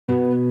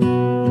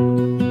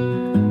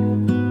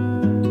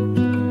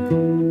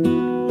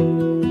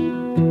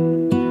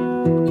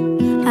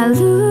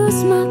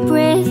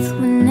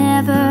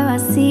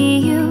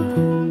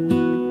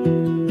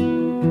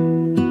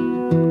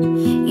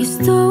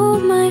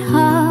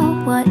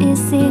what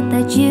is it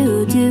that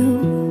you do?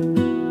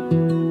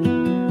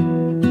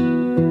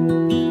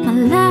 My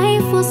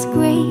life was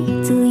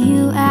great till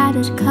you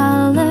added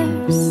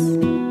colors.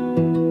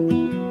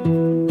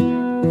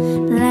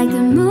 Like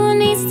the moon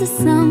needs the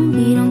sun,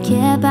 we don't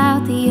care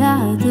about the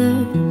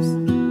others.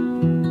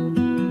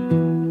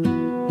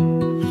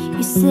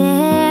 You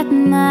set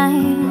my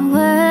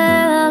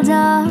world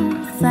on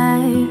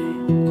fire.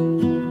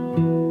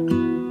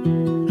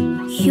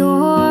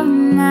 You're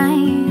my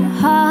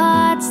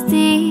heart's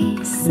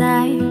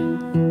desire.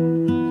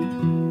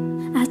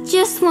 I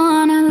just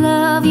wanna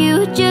love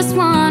you, just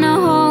wanna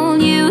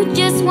hold you,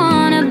 just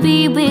wanna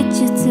be with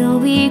you till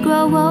we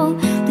grow old.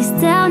 Please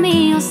tell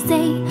me you'll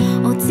stay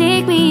or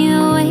take me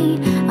away.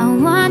 I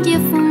want you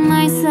for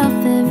myself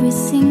every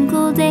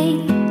single day.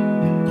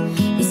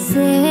 You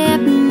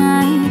set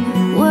my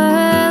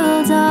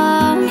world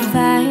on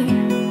fire.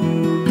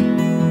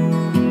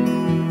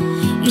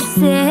 You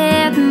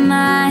set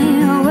my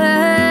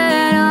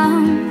world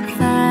on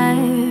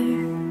fire.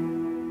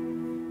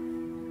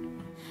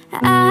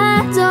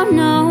 I don't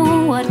know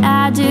what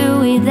I'd do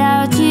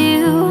without you.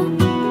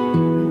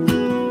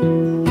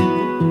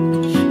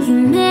 You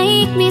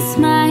make me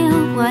smile,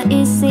 what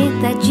is it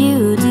that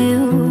you do?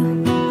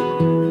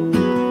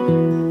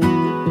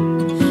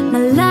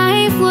 My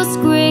life was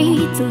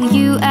great till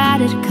you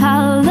added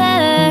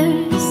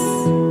colors.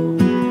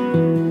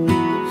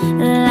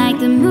 Like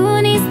the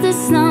moon is the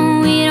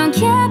snow, we don't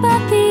care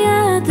about the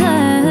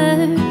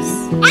others.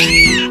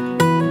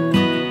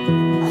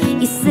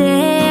 You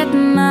set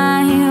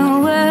my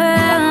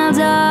world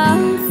on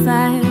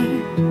fire.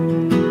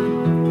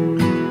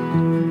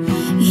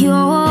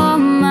 You're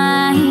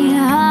my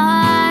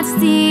heart's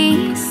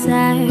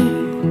desire.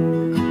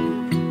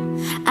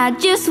 I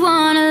just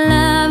wanna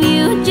love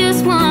you,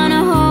 just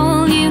wanna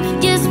hold you,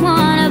 just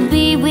wanna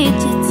be with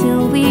you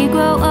till we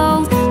grow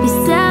old. Please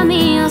tell me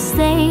you'll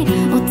stay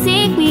or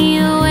take me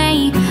away.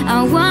 I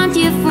want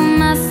you for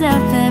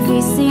myself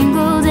every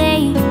single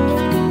day.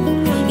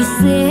 You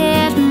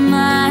set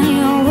my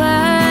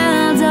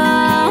world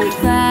on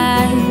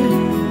fire.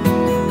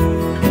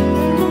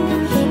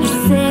 You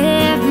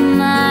set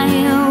my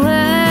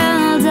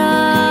world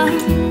on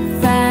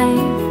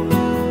fire.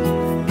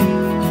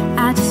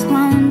 I just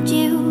want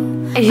you.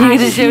 Is je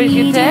gonna show us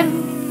your tip?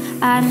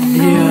 I don't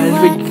know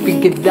Yeah, what we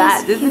get that,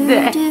 isn't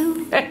it?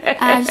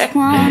 I just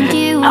want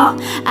you.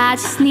 I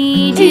just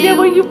need Is that you.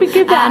 what you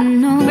begin I that?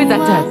 don't know With that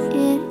what tip?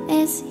 it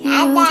is you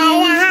do.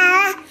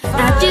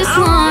 I just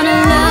wanna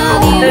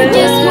love you,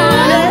 just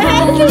wanna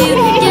hold you,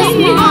 just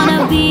wanna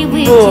be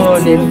with you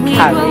till we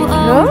Carrie, grow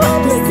old.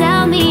 Just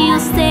tell me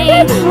you'll stay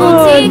or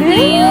take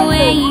me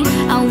away.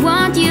 I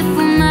want you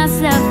for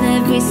myself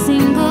every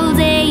single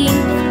day.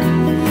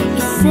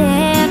 You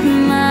set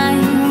my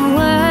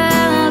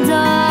world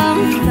on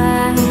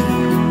fire.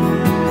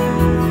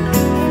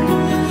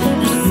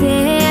 You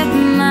set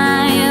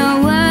my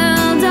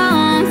world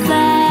on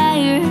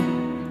fire.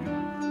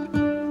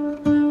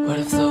 What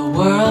if the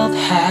world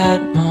had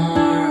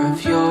more of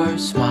your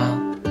smile?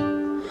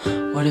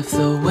 What if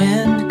the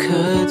wind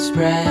could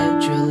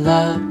spread your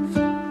love?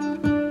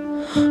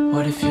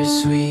 What if your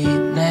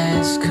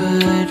sweetness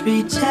could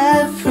reach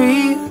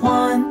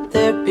everyone?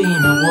 There'd be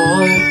no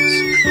wars.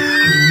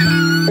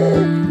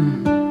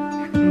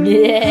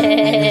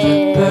 Maybe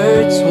the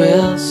birds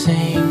will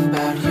sing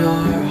about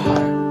your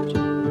heart.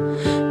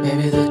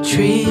 Maybe the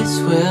trees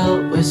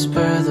will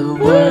whisper the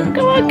word.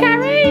 Come on,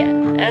 Carrie.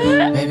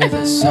 Maybe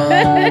the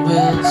sun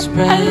will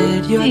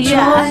spread your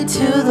joy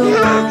to the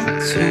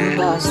ones who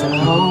lost their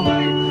hope.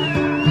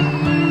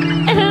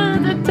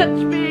 Don't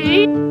touch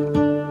me.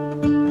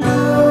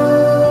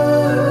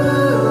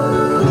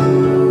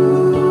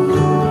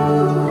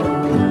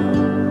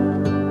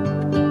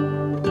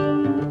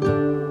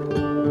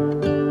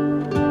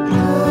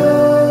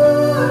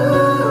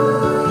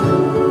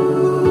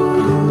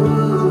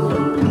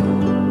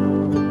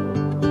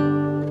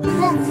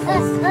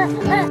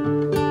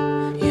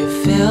 You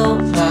fill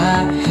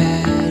my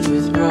head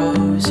with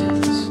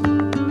roses.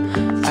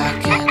 I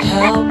can't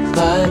help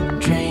but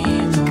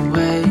dream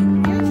away.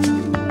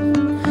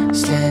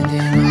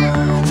 Standing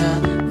on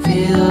a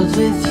field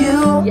with you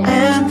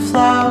and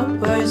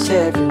flowers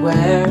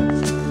everywhere.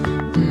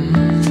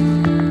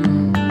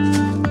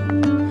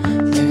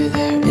 Maybe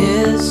there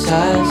is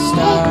a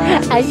star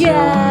with you in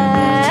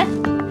it.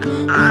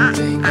 One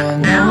thing I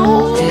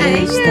know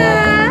is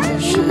that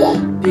there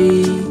should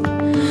be.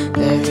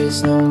 There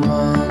is no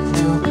one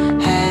who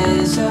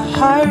has a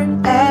heart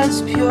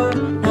as pure,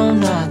 no,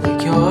 not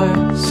like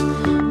yours.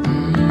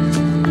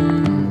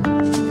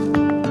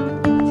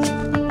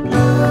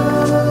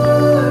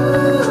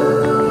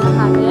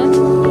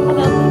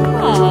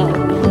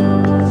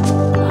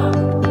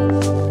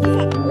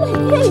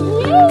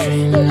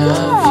 Dreaming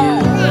of you.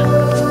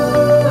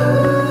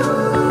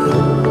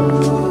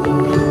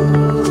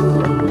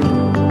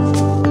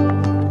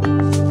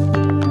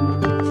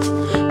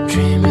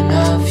 Dreaming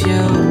of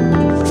you.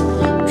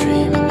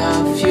 Dreaming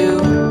of you.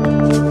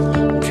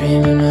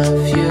 Dreaming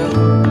of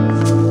you.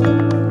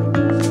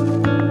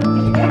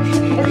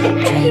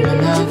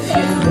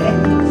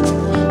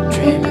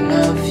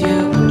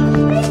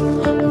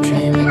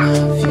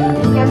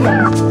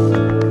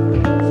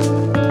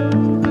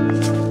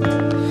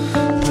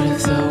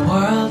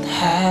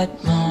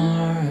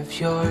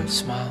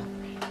 smile?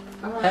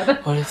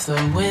 What if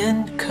the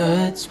wind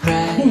could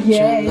spread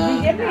your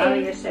love?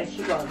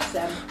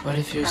 What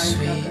if your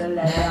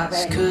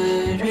sweetness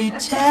could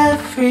reach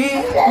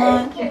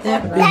everyone?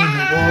 There'd be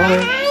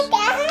no war.